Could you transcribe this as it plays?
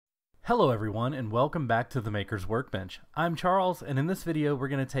Hello everyone and welcome back to the Maker's Workbench. I'm Charles, and in this video we're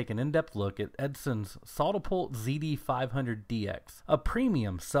going to take an in-depth look at Edsyn Soldapullt ZD500DX, a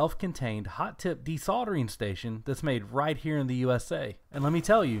premium self-contained hot tip desoldering station that's made right here in the USA. And let me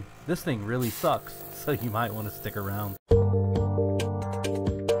tell you, this thing really sucks, so you might want to stick around.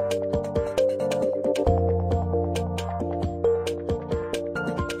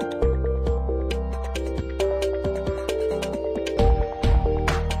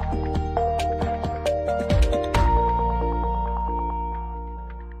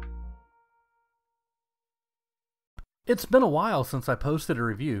 It's been a while since I posted a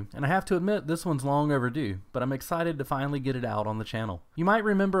review, and I have to admit this one's long overdue, but I'm excited to finally get it out on the channel. You might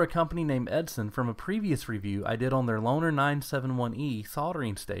remember a company named Edsyn from a previous review I did on their Loner 971E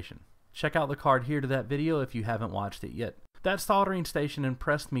soldering station. Check out the card here to that video if you haven't watched it yet. That soldering station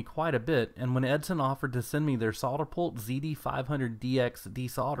impressed me quite a bit, and when Edsyn offered to send me their Soldapullt ZD500DX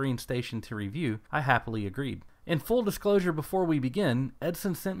desoldering station to review, I happily agreed. In full disclosure before we begin,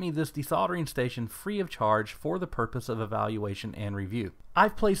 Edsyn sent me this desoldering station free of charge for the purpose of evaluation and review.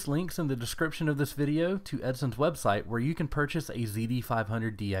 I've placed links in the description of this video to Edsyn's website where you can purchase a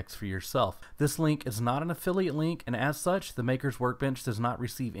ZD500DX for yourself. This link is not an affiliate link, and as such, the Maker's Workbench does not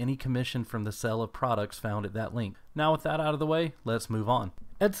receive any commission from the sale of products found at that link. Now with that out of the way, let's move on.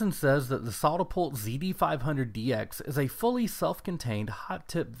 Edsyn says that the Soldapullt ZD500DX is a fully self-contained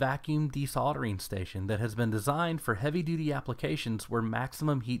hot-tip vacuum desoldering station that has been designed for heavy-duty applications where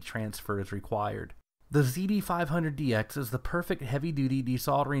maximum heat transfer is required. The ZD500DX is the perfect heavy-duty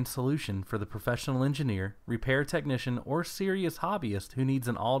desoldering solution for the professional engineer, repair technician, or serious hobbyist who needs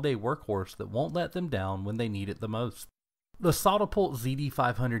an all-day workhorse that won't let them down when they need it the most. The Soldapullt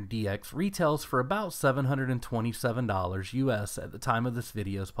ZD500DX retails for about $727 US at the time of this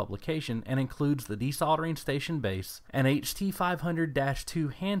video's publication and includes the desoldering station base, an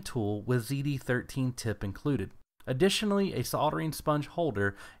HT500-2 hand tool with ZD13 tip included. Additionally, a soldering sponge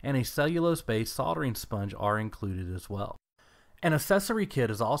holder and a cellulose-based soldering sponge are included as well. An accessory kit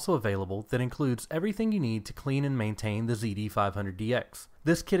is also available that includes everything you need to clean and maintain the ZD500DX.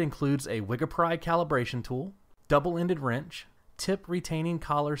 This kit includes a Wigapry calibration tool, double-ended wrench, tip retaining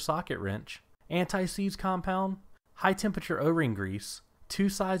collar socket wrench, anti-seize compound, high-temperature O-ring grease, 2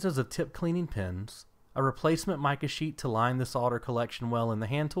 sizes of tip cleaning pins, a replacement mica sheet to line the solder collection well in the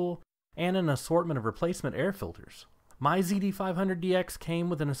hand tool, and an assortment of replacement air filters. My ZD500DX came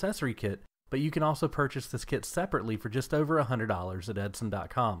with an accessory kit, but you can also purchase this kit separately for just over $100 at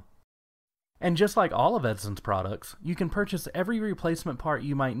Edsyn.com. And just like all of Edsyn's products, you can purchase every replacement part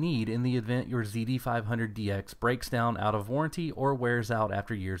you might need in the event your ZD500DX breaks down out of warranty or wears out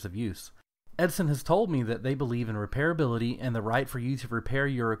after years of use. Edsyn has told me that they believe in repairability and the right for you to repair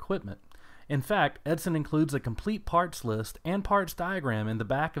your equipment. In fact, Edsyn includes a complete parts list and parts diagram in the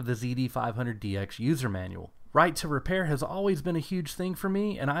back of the ZD500DX user manual. Right to repair has always been a huge thing for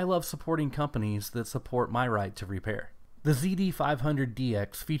me, and I love supporting companies that support my right to repair. The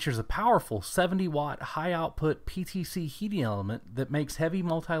ZD500DX features a powerful 70-watt high-output PTC heating element that makes heavy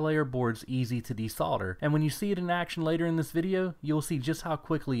multi-layer boards easy to desolder, and when you see it in action later in this video, you'll see just how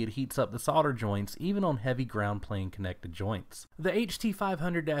quickly it heats up the solder joints even on heavy ground plane connected joints. The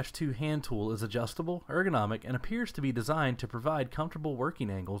HT500-2 hand tool is adjustable, ergonomic, and appears to be designed to provide comfortable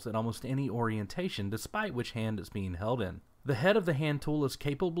working angles at almost any orientation despite which hand it's being held in. The head of the hand tool is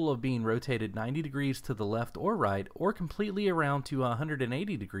capable of being rotated 90 degrees to the left or right, or completely around to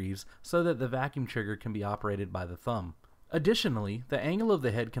 180 degrees so that the vacuum trigger can be operated by the thumb. Additionally, the angle of the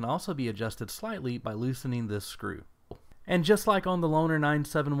head can also be adjusted slightly by loosening this screw. And just like on the Loner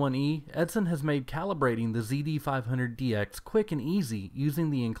 971E, Edsyn has made calibrating the ZD500DX quick and easy using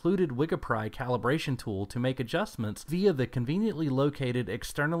the included Wigapry calibration tool to make adjustments via the conveniently located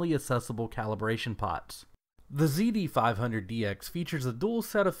externally accessible calibration pots. The ZD500DX features a dual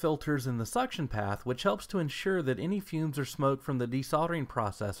set of filters in the suction path, which helps to ensure that any fumes or smoke from the desoldering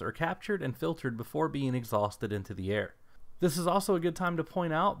process are captured and filtered before being exhausted into the air. This is also a good time to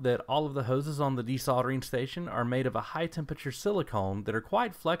point out that all of the hoses on the desoldering station are made of a high temperature silicone that are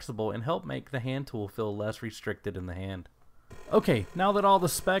quite flexible and help make the hand tool feel less restricted in the hand. Okay, now that all the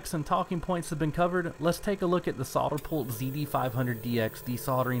specs and talking points have been covered, let's take a look at the Soldapullt ZD500DX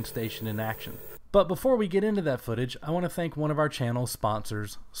desoldering station in action. But before we get into that footage, I want to thank one of our channel's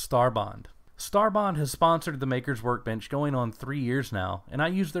sponsors, Starbond. Starbond has sponsored the Maker's Workbench going on 3 years now, and I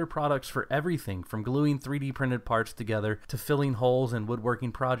use their products for everything from gluing 3D printed parts together to filling holes in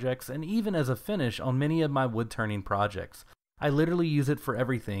woodworking projects, and even as a finish on many of my wood turning projects. I literally use it for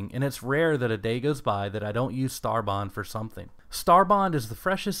everything, and it's rare that a day goes by that I don't use Starbond for something. Starbond is the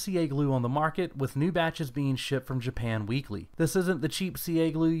freshest CA glue on the market, with new batches being shipped from Japan weekly. This isn't the cheap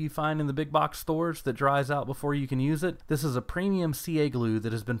CA glue you find in the big box stores that dries out before you can use it. This is a premium CA glue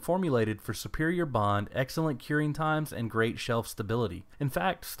that has been formulated for superior bond, excellent curing times, and great shelf stability. In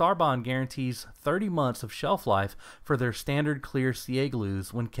fact, Starbond guarantees 30 months of shelf life for their standard clear CA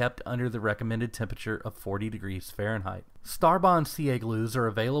glues when kept under the recommended temperature of 40 degrees Fahrenheit. Starbond CA glues are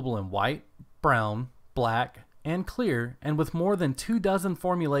available in white, brown, black, and clear, and with more than 24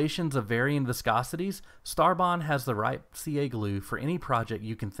 formulations of varying viscosities, Starbond has the right CA glue for any project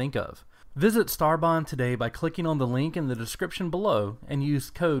you can think of. Visit Starbond today by clicking on the link in the description below and use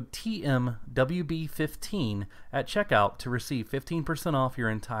code TMWB15 at checkout to receive 15% off your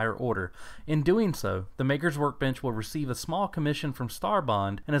entire order. In doing so, the Maker's Workbench will receive a small commission from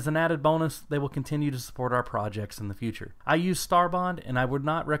Starbond, and as an added bonus, they will continue to support our projects in the future. I use Starbond, and I would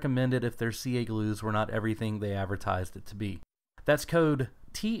not recommend it if their CA glues were not everything they advertised it to be. That's code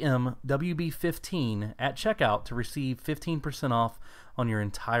TMWB15 at checkout to receive 15% off on your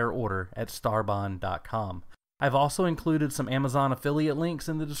entire order at starbond.com. I've also included some Amazon affiliate links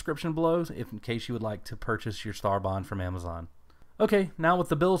in the description below in case you would like to purchase your Starbond from Amazon. Okay, now with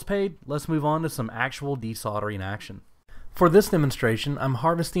the bills paid, let's move on to some actual desoldering action. For this demonstration, I'm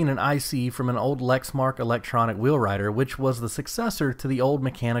harvesting an IC from an old Lexmark electronic wheelwriter, which was the successor to the old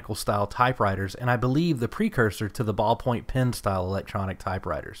mechanical style typewriters, and I believe the precursor to the ballpoint pen style electronic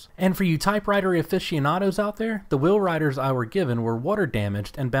typewriters. And for you typewriter aficionados out there, the wheelwriters I were given were water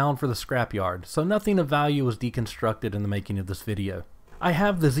damaged and bound for the scrapyard, so nothing of value was deconstructed in the making of this video. I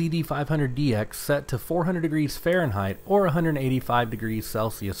have the ZD500DX set to 400 degrees Fahrenheit or 185 degrees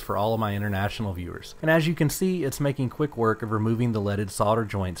Celsius for all of my international viewers. And as you can see, it's making quick work of removing the leaded solder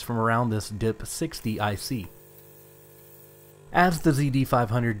joints from around this DIP 60 IC. As the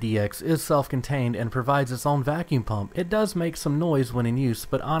ZD500DX is self-contained and provides its own vacuum pump, it does make some noise when in use,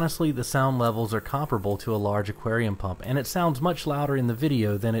 but honestly the sound levels are comparable to a large aquarium pump, and it sounds much louder in the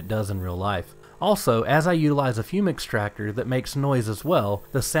video than it does in real life. Also, as I utilize a fume extractor that makes noise as well,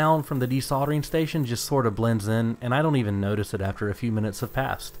 the sound from the desoldering station just sort of blends in, and I don't even notice it after a few minutes have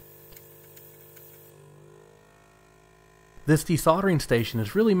passed. This desoldering station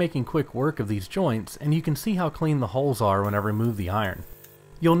is really making quick work of these joints, and you can see how clean the holes are when I remove the iron.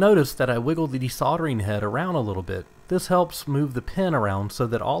 You'll notice that I wiggle the desoldering head around a little bit. This helps move the pen around so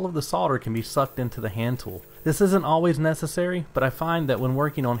that all of the solder can be sucked into the hand tool. This isn't always necessary, but I find that when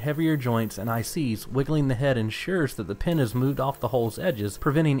working on heavier joints and ICs, wiggling the head ensures that the pen is moved off the hole's edges,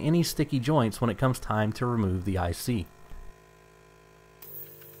 preventing any sticky joints when it comes time to remove the IC.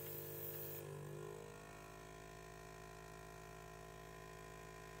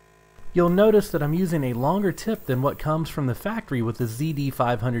 You'll notice that I'm using a longer tip than what comes from the factory with the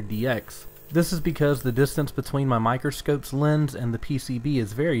ZD500DX. This is because the distance between my microscope's lens and the PCB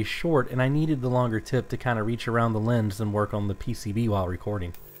is very short, and I needed the longer tip to kind of reach around the lens and work on the PCB while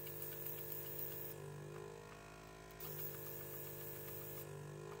recording.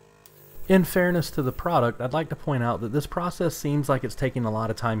 In fairness to the product, I'd like to point out that this process seems like it's taking a lot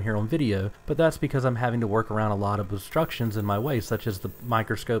of time here on video, but that's because I'm having to work around a lot of obstructions in my way, such as the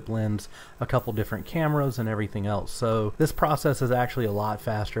microscope lens, a couple different cameras, and everything else. So this process is actually a lot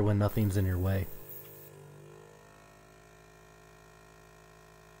faster when nothing's in your way.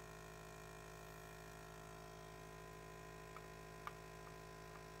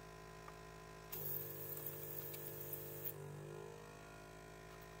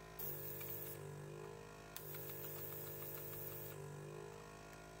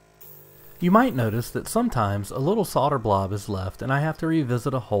 You might notice that sometimes a little solder blob is left and I have to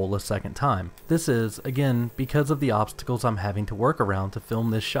revisit a hole a second time. This is, again, because of the obstacles I'm having to work around to film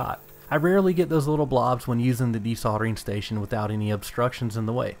this shot. I rarely get those little blobs when using the desoldering station without any obstructions in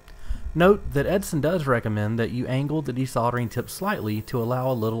the way. Note that Edsyn does recommend that you angle the desoldering tip slightly to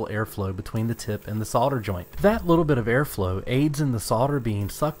allow a little airflow between the tip and the solder joint. That little bit of airflow aids in the solder being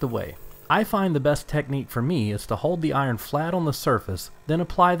sucked away. I find the best technique for me is to hold the iron flat on the surface, then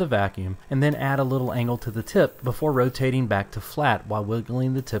apply the vacuum, and then add a little angle to the tip before rotating back to flat while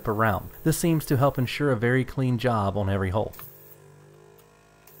wiggling the tip around. This seems to help ensure a very clean job on every hole.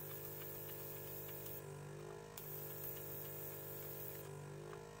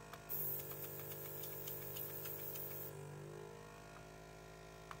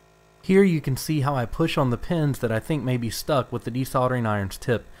 Here you can see how I push on the pins that I think may be stuck with the desoldering iron's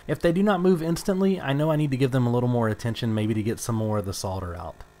tip. If they do not move instantly, I know I need to give them a little more attention, maybe to get some more of the solder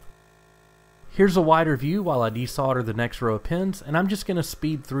out. Here's a wider view while I desolder the next row of pins, and I'm just going to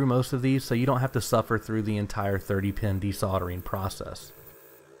speed through most of these so you don't have to suffer through the entire 30-pin desoldering process.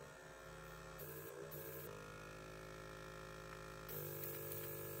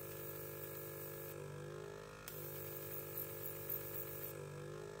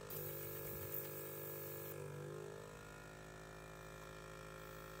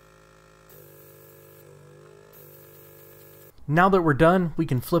 Now that we're done, we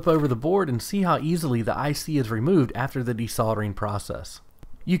can flip over the board and see how easily the IC is removed after the desoldering process.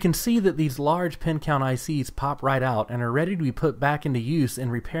 You can see that these large pin count ICs pop right out and are ready to be put back into use in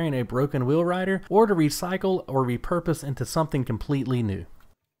repairing a broken wheel rider or to recycle or repurpose into something completely new.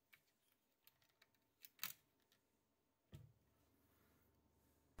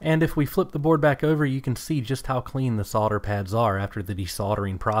 And if we flip the board back over, you can see just how clean the solder pads are after the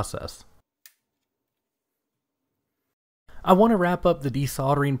desoldering process. I want to wrap up the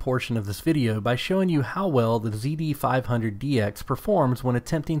desoldering portion of this video by showing you how well the ZD500DX performs when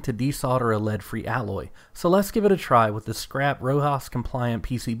attempting to desolder a lead-free alloy. So let's give it a try with the scrap RoHS compliant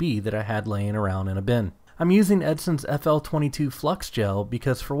PCB that I had laying around in a bin. I'm using Edsyn's FL22 Flux Gel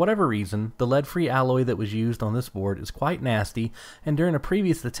because for whatever reason, the lead-free alloy that was used on this board is quite nasty, and during a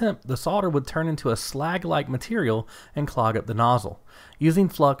previous attempt, the solder would turn into a slag-like material and clog up the nozzle. Using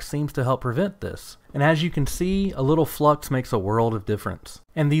flux seems to help prevent this, and as you can see, a little flux makes a world of difference.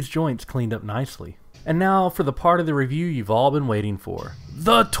 And these joints cleaned up nicely. And now for the part of the review you've all been waiting for,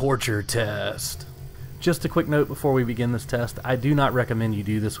 the torture test. Just a quick note before we begin this test, I do not recommend you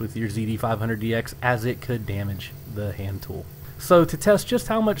do this with your ZD500DX as it could damage the hand tool. So to test just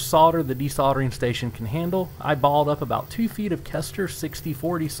how much solder the desoldering station can handle, I balled up about 2 feet of Kester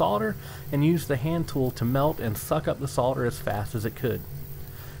 6040 solder and used the hand tool to melt and suck up the solder as fast as it could.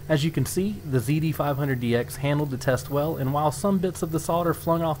 As you can see, the ZD500DX handled the test well, and while some bits of the solder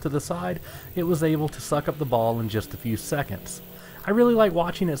flung off to the side, it was able to suck up the ball in just a few seconds. I really like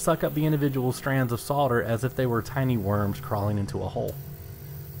watching it suck up the individual strands of solder as if they were tiny worms crawling into a hole.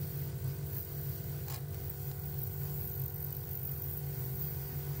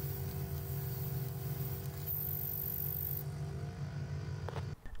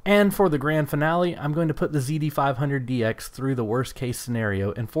 And for the grand finale, I'm going to put the ZD500DX through the worst case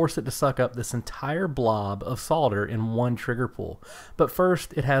scenario and force it to suck up this entire blob of solder in one trigger pull. But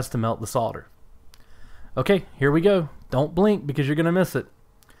first, it has to melt the solder. Okay, here we go. Don't blink because you're going to miss it.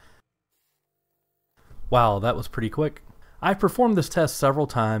 Wow, that was pretty quick. I've performed this test several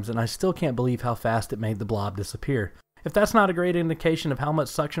times and I still can't believe how fast it made the blob disappear. If that's not a great indication of how much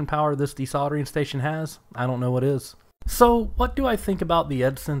suction power this desoldering station has, I don't know what is. So, what do I think about the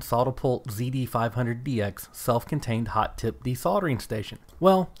Edsyn Soldapullt ZD500DX self-contained hot tip desoldering station?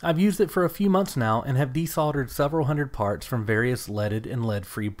 Well, I've used it for a few months now and have desoldered several hundred parts from various leaded and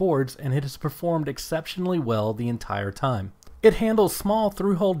lead-free boards, and it has performed exceptionally well the entire time. It handles small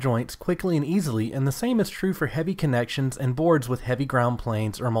through-hole joints quickly and easily, and the same is true for heavy connections and boards with heavy ground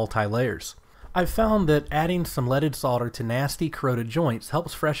planes or multi-layers. I've found that adding some leaded solder to nasty corroded joints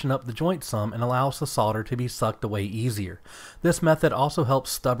helps freshen up the joint some and allows the solder to be sucked away easier. This method also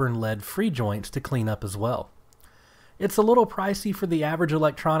helps stubborn lead-free joints to clean up as well. It's a little pricey for the average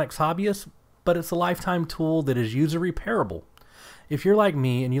electronics hobbyist, but it's a lifetime tool that is user repairable. If you're like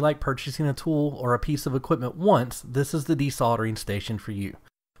me and you like purchasing a tool or a piece of equipment once, this is the desoldering station for you.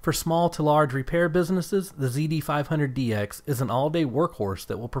 For small to large repair businesses, the ZD500DX is an all-day workhorse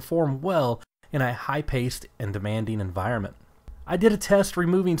that will perform well in a high-paced and demanding environment. I did a test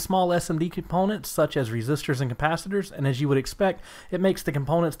removing small SMD components such as resistors and capacitors, and as you would expect, it makes the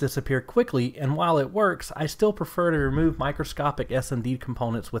components disappear quickly, and while it works, I still prefer to remove microscopic SMD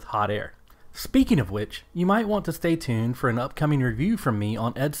components with hot air. Speaking of which, you might want to stay tuned for an upcoming review from me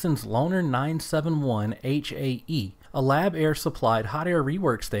on Edsyn's Loner 971 HAE, a lab air supplied hot air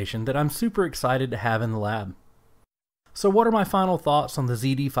rework station that I'm super excited to have in the lab. So what are my final thoughts on the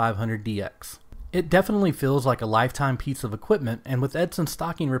ZD500DX? It definitely feels like a lifetime piece of equipment, and with Edsyn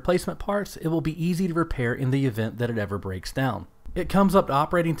stocking replacement parts, it will be easy to repair in the event that it ever breaks down. It comes up to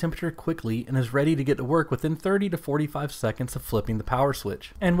operating temperature quickly and is ready to get to work within 30 to 45 seconds of flipping the power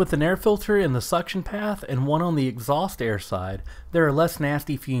switch. And with an air filter in the suction path and one on the exhaust air side, there are less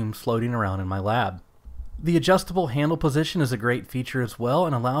nasty fumes floating around in my lab. The adjustable handle position is a great feature as well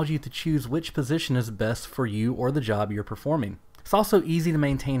and allows you to choose which position is best for you or the job you're performing. It's also easy to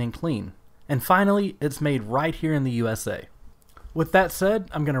maintain and clean. And finally, it's made right here in the USA. With that said,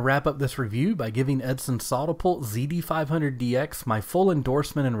 I'm going to wrap up this review by giving Edsyn Soldapullt ZD500DX my full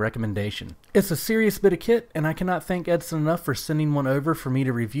endorsement and recommendation. It's a serious bit of kit, and I cannot thank Edsyn enough for sending one over for me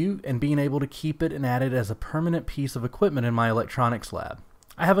to review and being able to keep it and add it as a permanent piece of equipment in my electronics lab.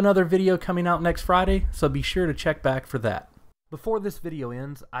 I have another video coming out next Friday, so be sure to check back for that. Before this video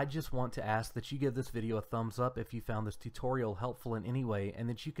ends, I just want to ask that you give this video a thumbs up if you found this tutorial helpful in any way, and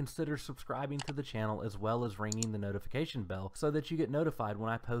that you consider subscribing to the channel as well as ringing the notification bell so that you get notified when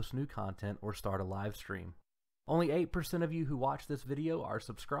I post new content or start a live stream. Only 8% of you who watch this video are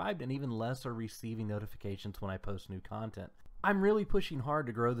subscribed, and even less are receiving notifications when I post new content. I'm really pushing hard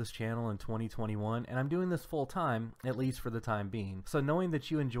to grow this channel in 2021, and I'm doing this full time, at least for the time being. So knowing that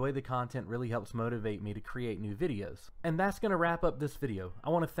you enjoy the content really helps motivate me to create new videos. And that's going to wrap up this video.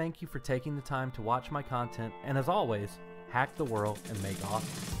 I want to thank you for taking the time to watch my content, and as always, hack the world and make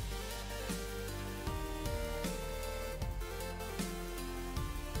awesome.